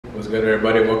What's good,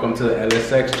 everybody? Welcome to the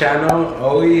LSX channel.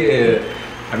 Oh yeah,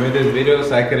 I made this video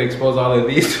so I could expose all of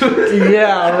these.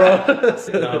 Yeah, bro.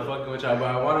 No, I'm fucking with y'all, but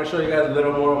I want to show you guys a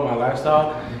little more of my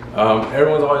lifestyle.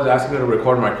 Everyone's always asking me to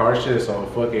record my car shit, so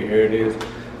fuck it, here it is.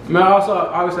 I mean, also,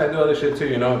 obviously, I do other shit too,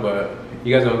 you know, but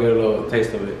you guys gonna get a little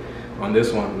taste of it on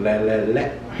this one.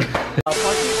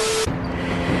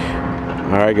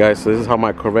 Alright guys, so this is how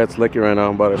my Corvette's looking right now.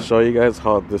 I'm about to show you guys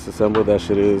how disassembled that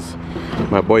shit is.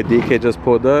 My boy DK just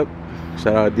pulled up.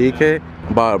 Shout out DK.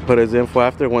 I'm about to put his info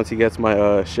after once he gets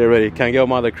my shit ready. Can't give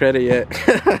him all the credit yet.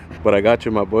 But I got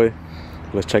you, my boy.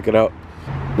 Let's check it out.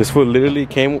 This fool literally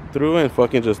came through and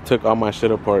fucking just took all my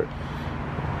shit apart.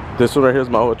 This one right here is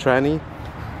my old tranny.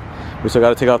 We still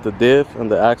gotta take out the diff and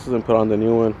the axles and put on the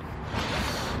new one.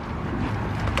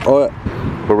 Oh,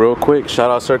 but real quick,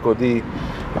 shout out Circle D.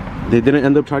 They didn't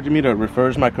end up charging me to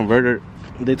refurbish my converter.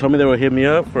 They told me they would hit me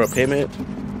up for a payment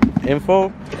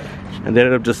info, and they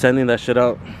ended up just sending that shit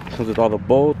out. Comes with all the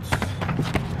bolts.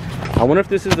 I wonder if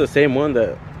this is the same one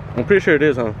that, I'm pretty sure it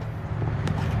is, huh?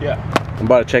 Yeah. I'm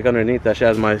about to check underneath. That shit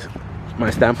has my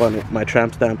stamp on it, my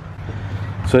tramp stamp.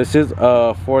 So this is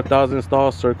 4,000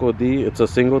 install Circle D. It's a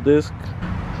single disc.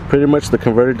 Pretty much the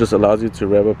converter just allows you to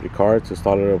rev up your car to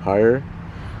start it up higher,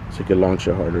 so you can launch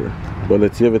it harder. But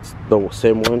let's see if it's the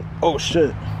same one. Oh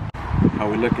shit. How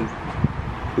we looking?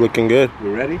 Looking good. We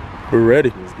ready? We're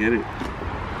ready. Let's get it.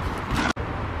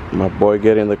 My boy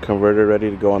getting the converter ready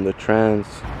to go on the trans.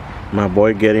 My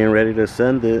boy getting ready to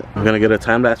send it. I'm gonna get a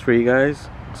time lapse for you guys,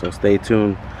 so stay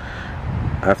tuned.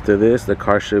 After this, the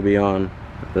car should be on.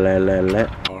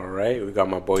 Alright, we got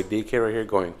my boy DK right here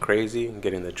going crazy,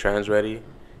 getting the trans ready.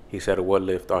 He said a wood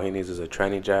lift, all he needs is a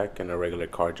tranny jack and a regular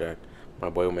car jack. My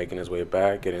boy making his way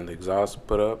back, getting the exhaust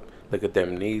put up. Look at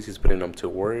them knees, he's putting them to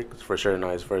work. It's for sure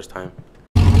not his first time.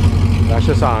 That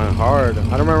shit sounding hard. I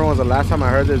don't remember when was the last time I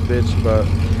heard this bitch, but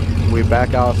we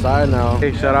back outside now.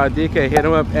 Hey, shout out DK, hit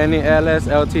him up any LS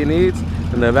LT needs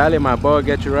in the valley. My boy will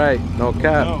get you right, no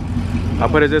cap. I'll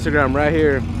put his Instagram right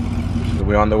here.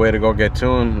 We're on the way to go get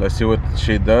tuned. Let's see what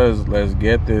she does. Let's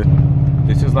get this.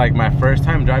 This is like my first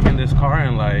time driving this car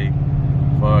in like,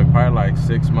 fuck, probably like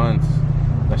 6 months.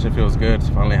 That shit feels good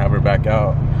to finally have her back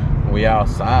out. We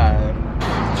outside.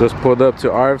 Just pulled up to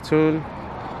RF Tune.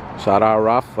 Shout out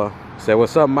Rafa. Say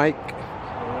what's up, Mike.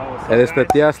 Hey, it's the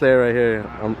Tia Slayer right here.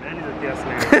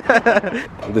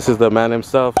 This is the man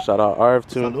himself. Shout out RF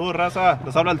Tune. Salud, raza.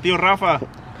 Les habla el tío Rafa.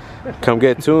 Come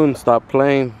get tuned. Stop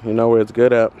playing. You know where it's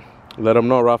good at. Let them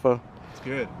know, Rafa. It's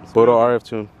good. Photo RF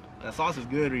Tune. That sauce is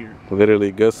good here.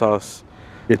 Literally good sauce.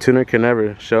 Your tuner can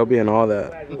never. Shelby and all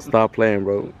that. Stop playing,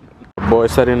 bro. Boy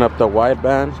setting up the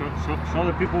wideband. Show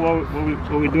the people what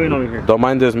we're doing over here. Don't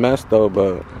mind this mess though,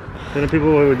 but Tell the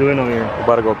people what we're doing over here. we're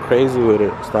about to go crazy with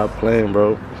it. Stop playing,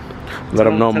 bro. Let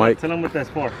them know, Mike. Tell them what that's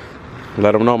for.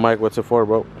 Let them know, Mike, what's it for,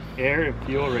 bro? Air and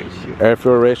fuel ratio. Air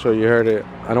fuel ratio, you heard it.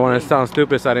 I don't want to sound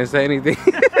stupid, so I didn't say anything.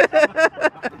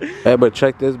 Hey, but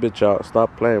check this bitch out.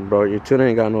 Stop playing, bro. Your tuner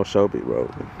ain't got no Shelby, bro.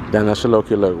 Damn, that shit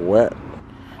low-key look wet.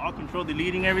 All control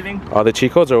deleting everything. All the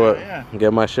cheat codes or what? Yeah.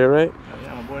 Get my shit right?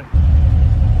 Yeah, my boy.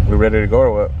 We ready to go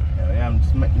or what? Yeah, I'm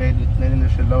just letting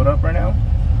this shit load up right now.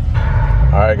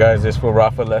 Alright guys, this fool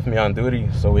Rafa left me on duty,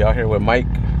 so we out here with Mike.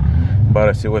 About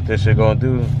to see what this shit gonna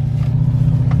do.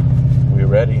 We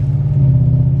ready.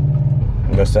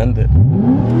 Let's send it.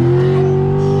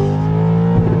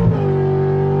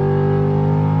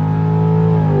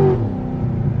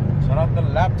 Shout out the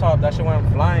laptop, that shit went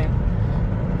flying.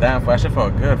 Damn, that shit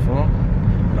felt good, fool.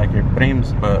 Like your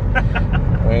dreams, but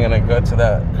we ain't gonna go to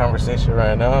that conversation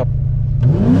right now.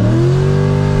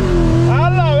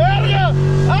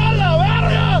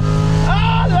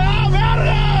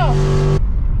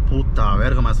 Puta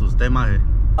verga, me asusté, maje.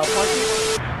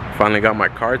 Finally got my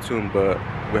car tuned, but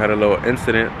we had a little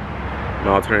incident.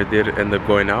 My alternator did end up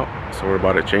going out, so we're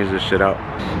about to change this shit out.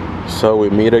 So we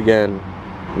meet again.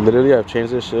 Literally, I've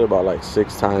changed this shit about like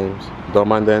 6 times. Don't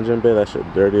mind the engine bay, that shit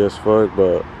dirty as fuck,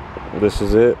 but this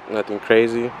is it. Nothing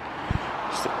crazy.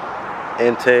 Just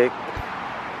intake,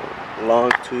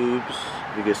 long tubes,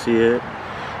 you can see it.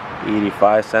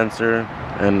 85 sensor,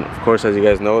 and of course, as you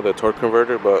guys know, the torque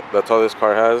converter, but that's all this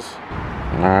car has.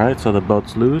 Alright, so the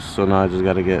belt's loose, so now I just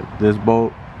gotta get this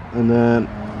bolt, and then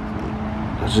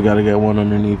I just gotta get one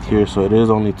underneath here, so it is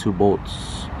only 2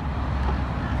 bolts.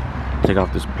 Take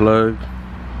off this plug.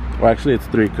 Well, actually it's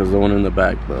 3 because the one in the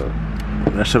back, but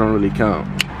that shit don't really count.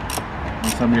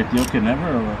 Some your tío can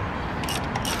never or what?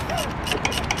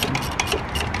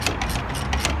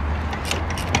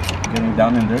 Getting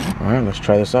down and dirty? Alright, let's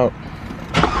try this out.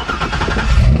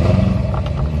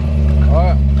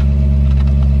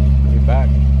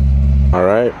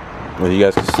 Alright, As you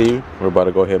guys can see, we're about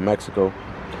to go hit Mexico.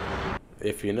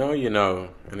 If you know, you know.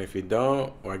 And if you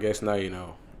don't, well, I guess now you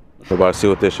know. We're about to see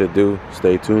what this shit do.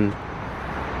 Stay tuned.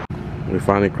 We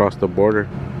finally crossed the border.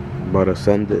 About to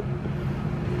send it.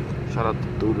 Shout out to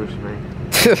Duders, man.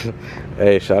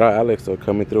 Hey, shout out Alex though,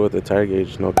 coming through with the tire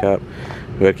gauge, no cap.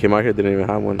 We came out here, didn't even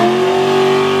have one.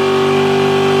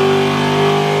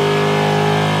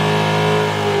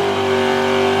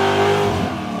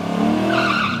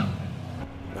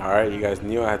 Alright, you guys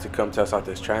knew I had to come test out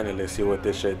this tranny. Let's see what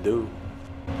this shit do.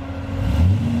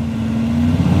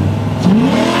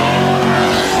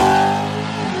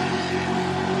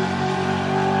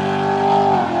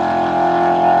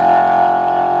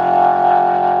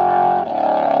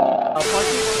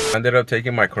 I ended up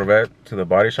taking my Corvette to the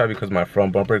body shop because my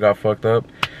front bumper got fucked up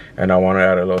and I want to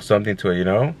add a little something to it, you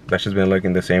know? That's just been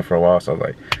looking the same for a while, so I was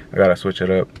like, I gotta switch it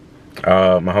up.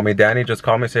 My homie Danny just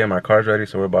called me saying my car's ready,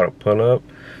 so we're about to pull up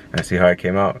and see how it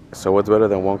came out. So what's better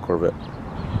than one Corvette?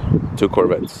 Two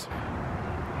Corvettes.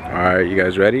 Alright, you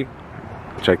guys ready?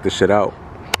 Check this shit out.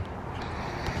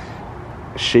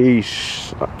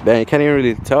 Sheesh. Dang, you can't even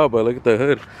really tell, but look at the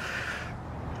hood.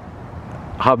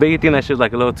 How big you think that shit's,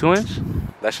 like a little 2-inch?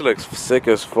 That shit looks sick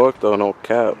as fuck though, no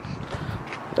cap.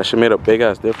 That shit made a big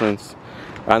ass difference.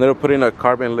 I ended up putting a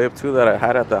carbon lip too that I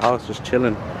had at the house, just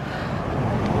chilling.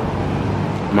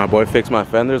 My boy fixed my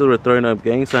fenders. We're throwing up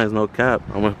gang signs, no cap.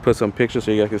 I'm gonna put some pictures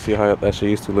so you guys can see how that shit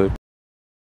used to look.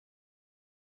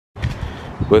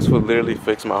 This would literally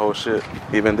fix my whole shit.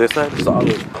 Even this side,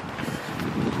 solid.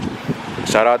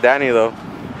 Shout out Danny though.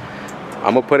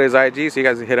 I'm gonna put his IG so you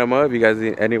guys can hit him up. If you guys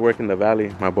need any work in the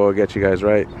valley, my boy will get you guys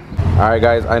right. Alright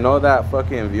guys, I know that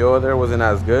fucking view over there wasn't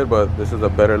as good, but this is a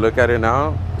better look at it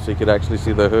now. So you could actually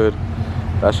see the hood.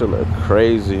 That should look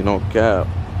crazy, no cap.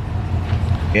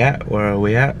 Yeah, where are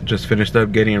we at? Just finished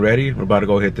up getting ready. We're about to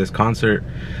go hit this concert.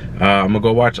 I'm gonna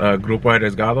go watch Grupo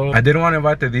Arriesgado. I didn't want to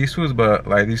invite these fools, but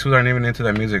like these fools aren't even into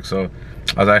that music, so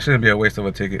I was actually gonna be a waste of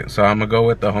a ticket. So I'm gonna go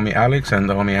with the homie Alex and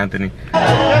the homie Anthony.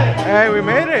 Hey, we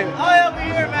made it! Oh, yeah, we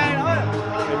here, man.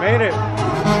 Oh, We made it!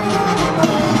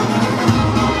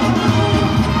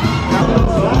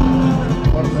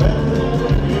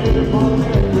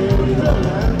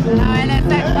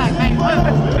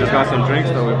 Just got some drinks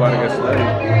though, we're about to get started. I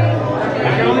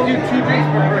can only do 2 drinks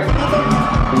per person.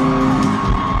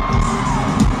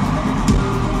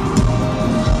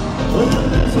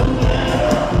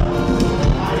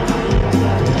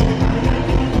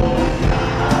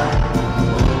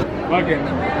 Fuck it.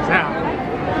 It's out.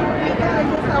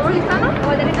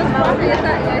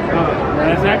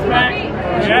 That's X-Mac?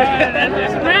 Yeah,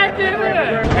 that's X-Mac, isn't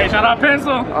it? Hey, shout out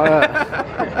Pencil.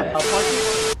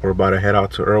 We're about to head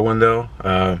out to Irwindale.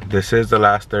 This is the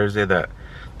last Thursday that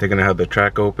they're gonna have the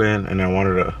track open, and I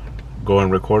wanted to go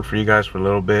and record for you guys for a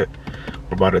little bit.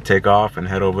 We're about to take off and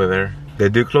head over there. They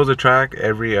do close the track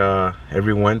every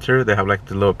winter. They have like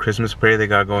the little Christmas parade they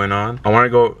got going on. I want to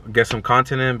go get some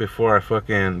content in before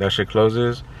that shit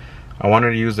closes. I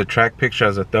wanted to use the track picture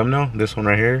as a thumbnail, this one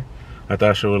right here. I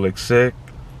thought it would look sick.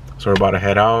 So we're about to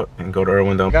head out and go to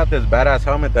Irwindale. I got this badass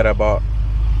helmet that I bought.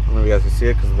 I don't know if you guys can see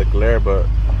it because of the glare, but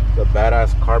the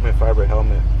badass carbon fiber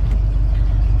helmet.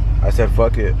 I said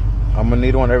fuck it, I'm gonna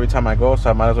need one every time I go,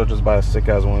 so I might as well just buy a sick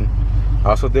ass one. I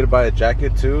also did buy a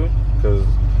jacket too, because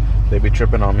they be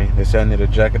tripping on me. They said I need a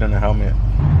jacket and a helmet.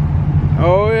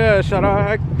 Oh yeah, shout out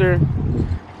Hector.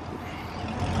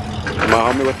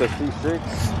 My homie with the C6.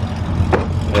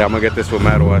 Yeah, I'm gonna get this with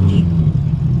Mad Watch.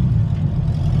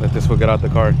 Let this fool get out the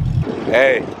car.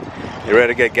 Hey, you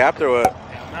ready to get gapped or what?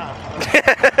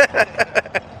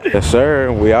 Yes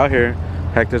sir, we out here.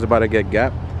 Hector's about to get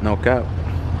gapped, no cap.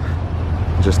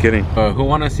 Just kidding. Who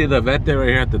wanna see the Vette right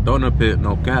here at the donut pit?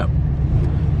 No cap.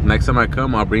 Next time I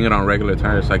come, I'll bring it on regular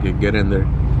tires so I can get in there.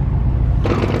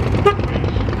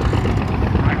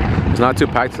 It's not too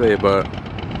packed today, but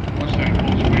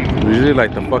usually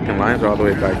like the fucking lines are all the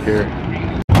way back here.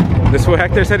 This is what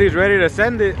Hector said he's ready to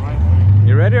send it.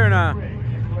 You ready or not?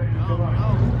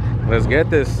 Let's get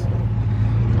this.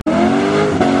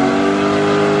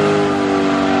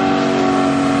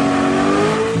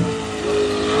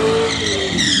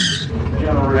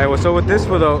 Hey, what's up with this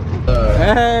for though?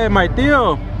 Hey, my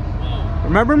tío.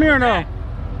 Remember me or no?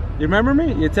 You remember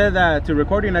me? You said that to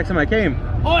record you next time I came.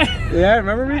 Oh, yeah,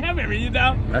 remember me? I remember you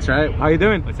now. That's right. How you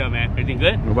doing? What's up, man? Everything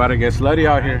good? We're about to get slutty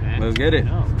out here. Man. Let's get it.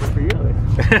 No, good for you.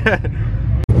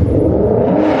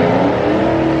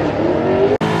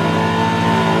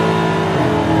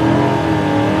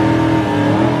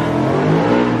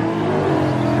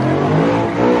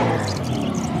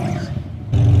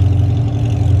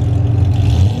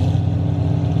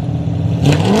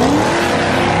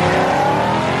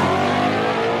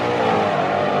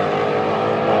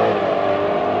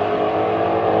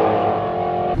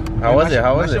 was it?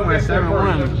 How was That it? shit went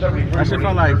 7-1. That shit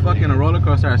felt like fucking a roller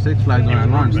coaster at Six Flags when I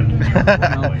launched. No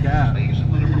cap.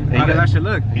 How did that shit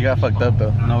look? You got fucked up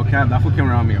though. No cap. That fool came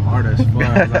around me hard as fuck.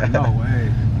 I was like, no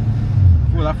way.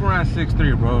 Fool, that fool ran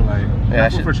 6'3", bro. Like,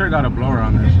 that fool for sure got a blower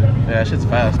on that shit. Yeah, that shit's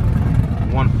fast.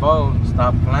 1.4,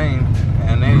 stop playing.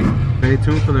 And hey, stay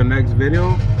tuned for the next video.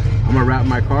 I'm gonna wrap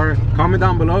my car. Comment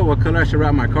down below what color I should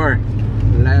wrap my car.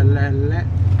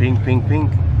 Pink, pink,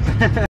 pink.